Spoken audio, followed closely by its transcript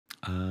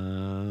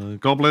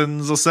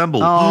Goblins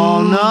assemble.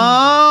 Oh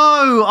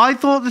no! I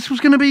thought this was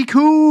going to be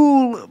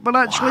cool, but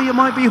actually it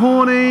might be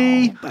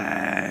horny.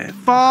 Man.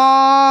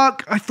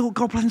 Fuck! I thought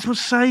goblins were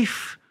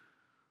safe.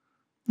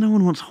 No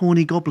one wants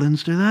horny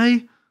goblins, do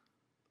they?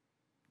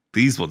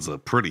 These ones are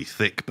pretty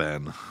thick,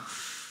 Ben.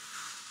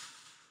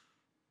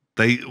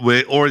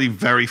 We're already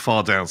very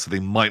far down, so they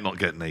might not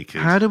get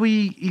naked. How do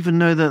we even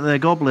know that they're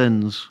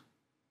goblins?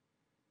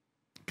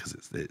 Because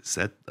it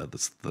said at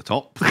the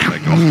top that they're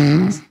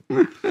goblins.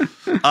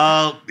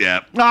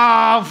 Yeah.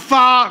 Oh,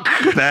 fuck!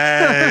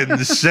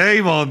 Ben,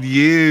 shame on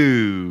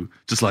you.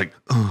 Just like,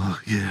 oh,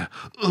 yeah.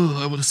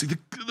 Oh, I want to see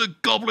the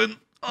goblin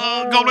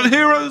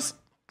heroes.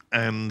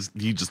 And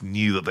you just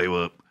knew that they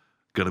were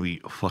going to be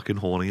fucking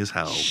horny as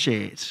hell.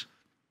 Shit.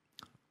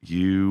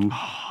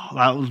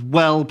 That was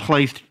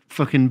well-placed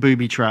fucking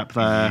booby trap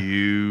there.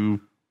 You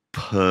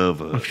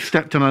pervert. I've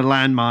stepped on a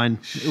landmine.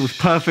 It was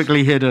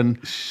perfectly hidden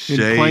in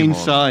plain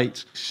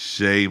sight.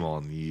 Shame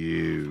on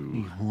you.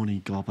 You horny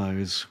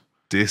gobbos.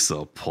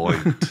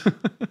 Disappoint.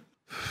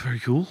 Very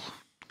cool.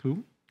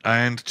 Cool.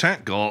 And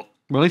chat got...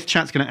 Well, this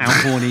chat's going to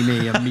out-horny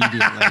me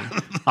immediately.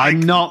 I'm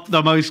not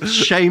the most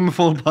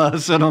shameful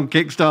person on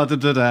Kickstarter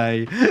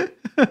today.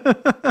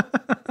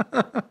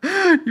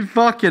 You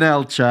fucking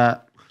hell,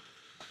 chat.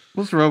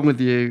 What's wrong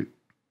with you?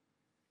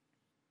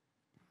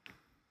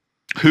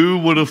 Who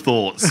would have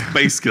thought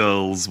Space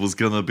Girls was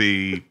gonna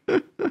be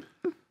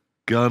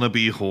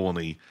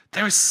horny?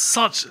 There is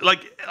such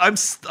I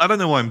don't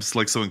know why I'm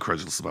like so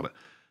incredulous about it.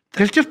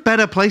 There's just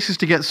better places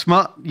to get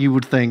smut, you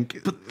would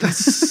think. But there's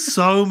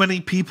so many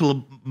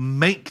people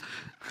make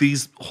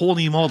these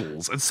horny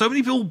models, and so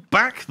many people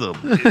back them.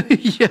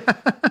 Yeah.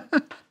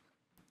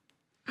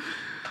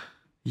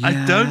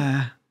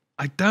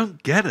 I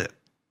don't get it.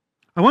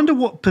 I wonder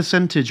what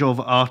percentage of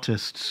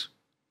artists,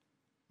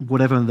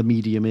 whatever the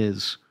medium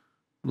is,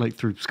 like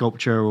through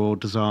sculpture or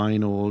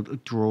design or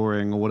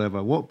drawing or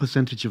whatever, what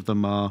percentage of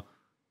them are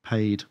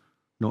paid,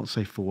 not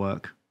safe for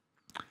work?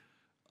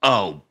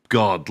 Oh,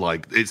 God,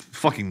 like, it's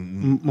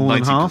fucking more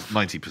than half?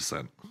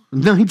 90%.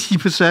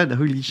 90%?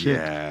 Holy shit.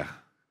 Yeah.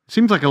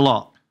 Seems like a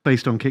lot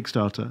based on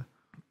Kickstarter.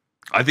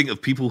 I think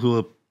of people who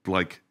are,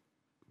 like,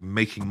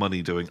 making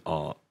money doing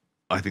art,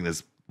 I think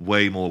there's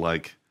way more,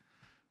 like,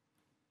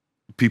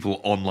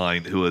 people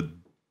online who are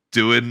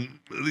doing,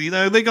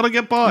 they got to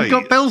get by. You've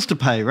got bills to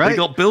pay, right? They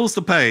got bills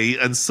to pay,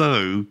 and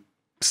so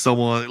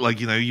someone, like,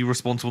 you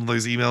respond to one of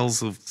those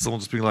emails of someone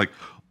just being like,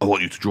 I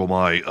want you to draw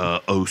my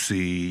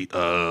OC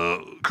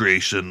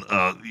creation,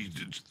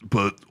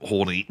 but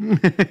horny.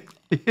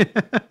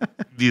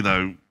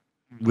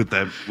 With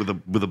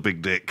a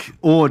big dick.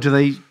 Or do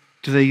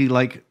they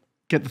like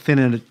get the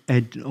thin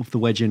edge of the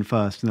wedge in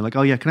first, and they're like,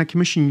 oh yeah, can I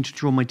commission you to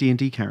draw my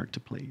D&D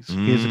character, please?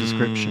 Here's a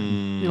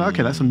description. You're like,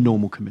 okay, that's a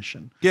normal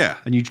commission. Yeah.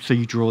 And you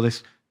draw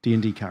this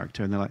D&D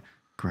character, and they're like,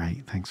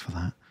 great, thanks for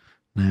that.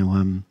 Now,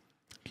 can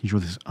you draw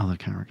this other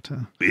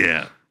character?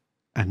 Yeah.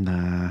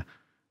 And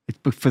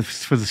for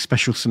the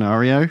special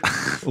scenario,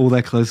 all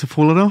their clothes have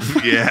fallen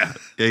off. Yeah.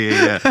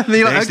 And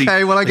you're like,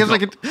 okay, well, I guess I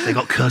could... They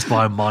got cursed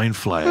by a mind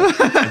flayer.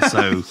 And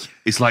so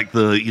it's like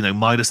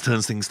Midas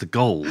turns things to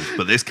gold,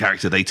 but this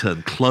character, they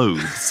turn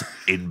clothes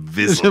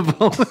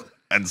invisible.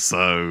 And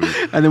so...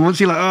 And then once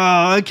you're like,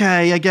 oh,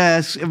 okay, I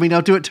guess. I mean,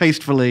 I'll do it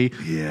tastefully.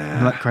 Yeah.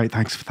 I'm like, great,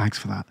 thanks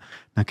for that.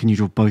 Now, can you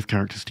draw both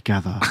characters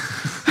together?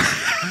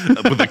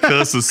 With the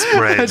cursor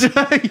spread.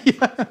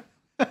 Yeah.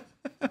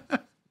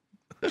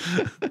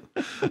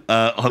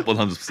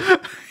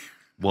 100%.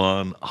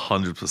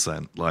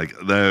 100%. Like,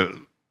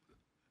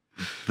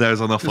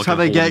 there's enough That's how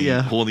they get you.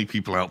 Horny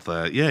people out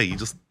there. Yeah, you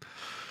just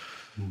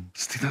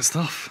do that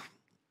stuff.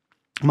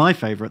 My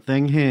favourite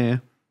thing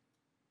here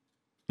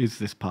is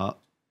this part.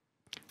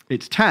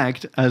 It's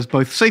tagged as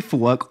both safe for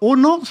work or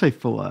not safe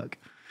for work.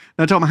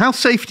 Now, Tom, how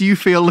safe do you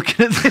feel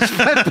looking at this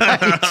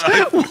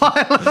webpage while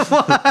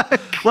at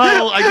work?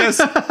 Well, I guess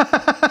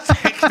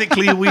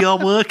technically we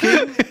are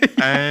working,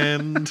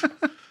 and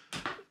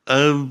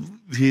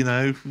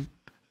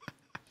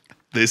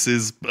this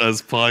is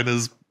as fine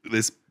as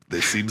this.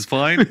 This seems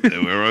fine.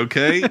 We're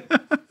okay.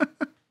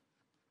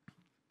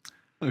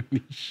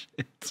 Holy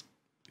shit!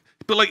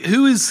 But like,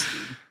 who is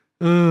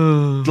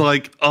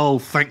like? Oh,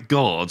 thank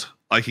God,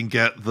 I can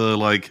get the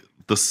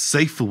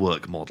safe for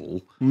work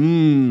model,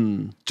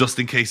 just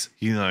in case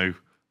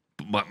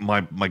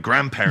my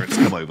grandparents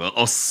come over.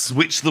 I'll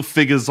switch the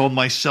figures on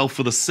my shelf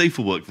for the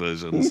safer work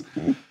versions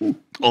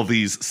of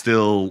these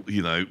still,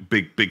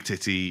 big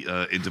titty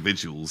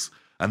individuals.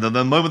 And then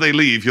the moment they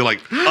leave, you're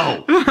like,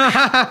 oh,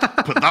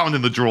 put that one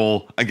in the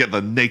drawer and get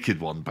the naked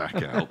one back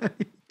out.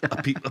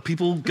 Are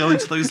people going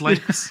to those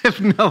lengths? I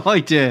have no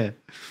idea.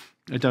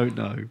 I don't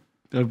know.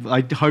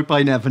 I hope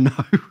I never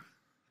know.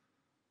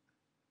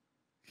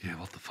 Yeah,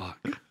 what the fuck?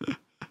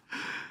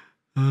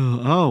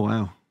 Oh,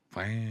 wow.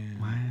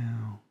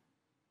 Wow.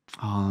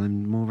 Oh,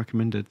 and more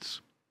recommendeds.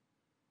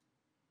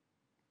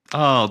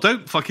 Oh,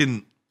 don't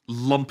fucking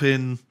lump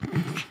in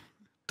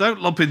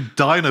don't lump in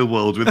Dino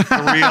World with 3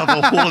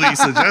 other horny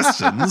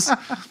suggestions.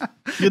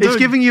 It's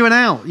giving you an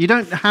out. You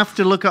don't have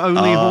to look at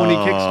only horny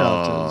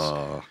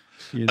Kickstarters.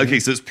 You know? Okay,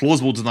 so it's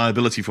plausible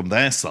deniability from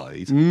their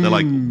side. They're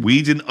like,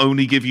 we didn't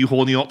only give you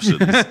horny options.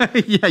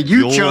 Yeah,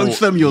 you chose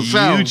them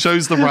yourself. You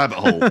chose the rabbit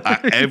hole.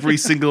 At every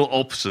single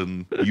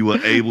option, you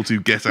were able to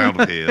get out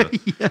of here.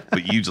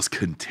 But you just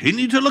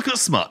continue to look at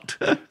smut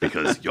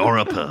because you're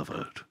a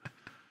pervert.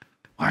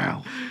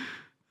 Wow.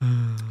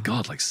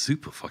 God, like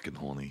super fucking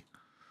horny.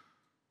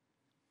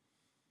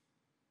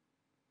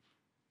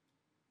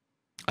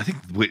 I think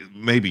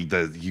maybe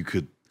that you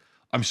could.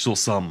 I'm sure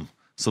some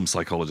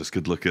psychologists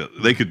could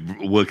they could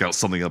work out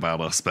something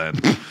about us, Ben,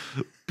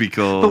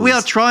 because. But we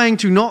are trying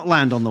to not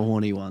land on the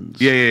horny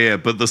ones. Yeah.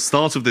 But the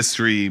start of this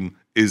stream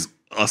is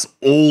us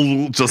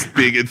all just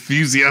being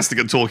enthusiastic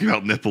and talking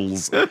about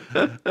nipples,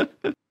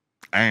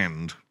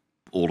 and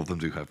all of them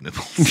do have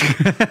nipples.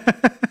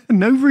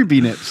 No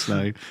ruby nips,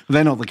 though.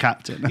 They're not the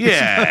captain.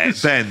 Yeah,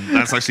 Ben,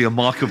 that's actually a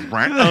mark of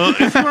rank.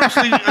 If you're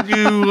actually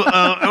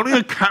only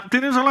a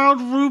captain is allowed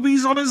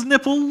rubies on his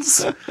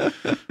nipples.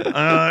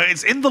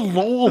 It's in the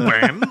law,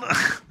 Ben.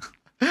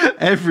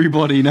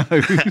 Everybody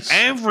knows.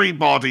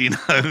 Everybody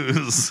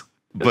knows.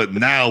 But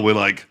now we're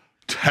like,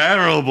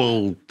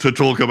 terrible to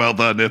talk about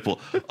that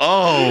nipple.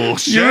 Oh,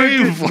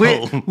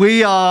 shameful.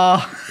 We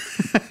are...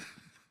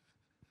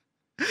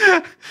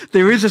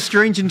 There is a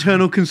strange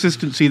internal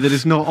consistency that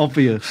is not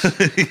obvious.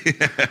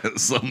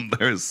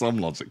 There is some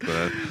logic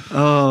there.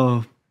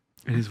 Oh,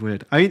 it is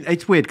weird.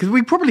 It's weird because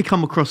we probably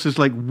come across as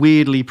like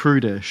weirdly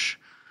prudish.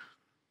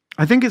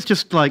 I think it's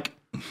just like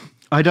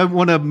I don't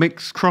want to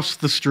cross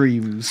the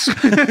streams. Do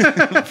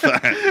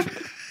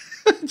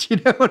you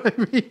know what I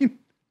mean?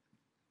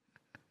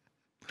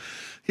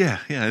 Yeah,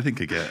 I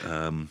think I get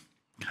kind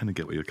of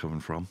get where you're coming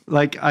from.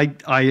 Like I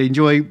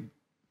enjoy,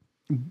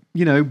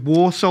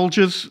 war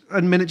soldiers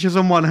and miniatures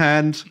on one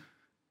hand,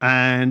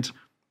 and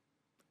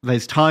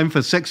there's time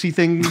for sexy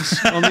things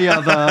on the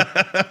other.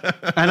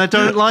 And I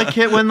don't like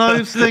it when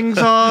those things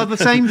are the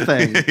same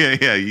thing.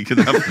 Yeah. You can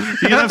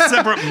have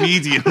separate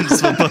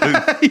mediums for both.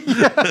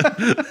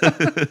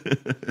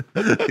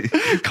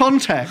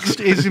 Context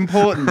is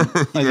important,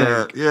 I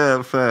think.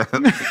 Yeah, fair.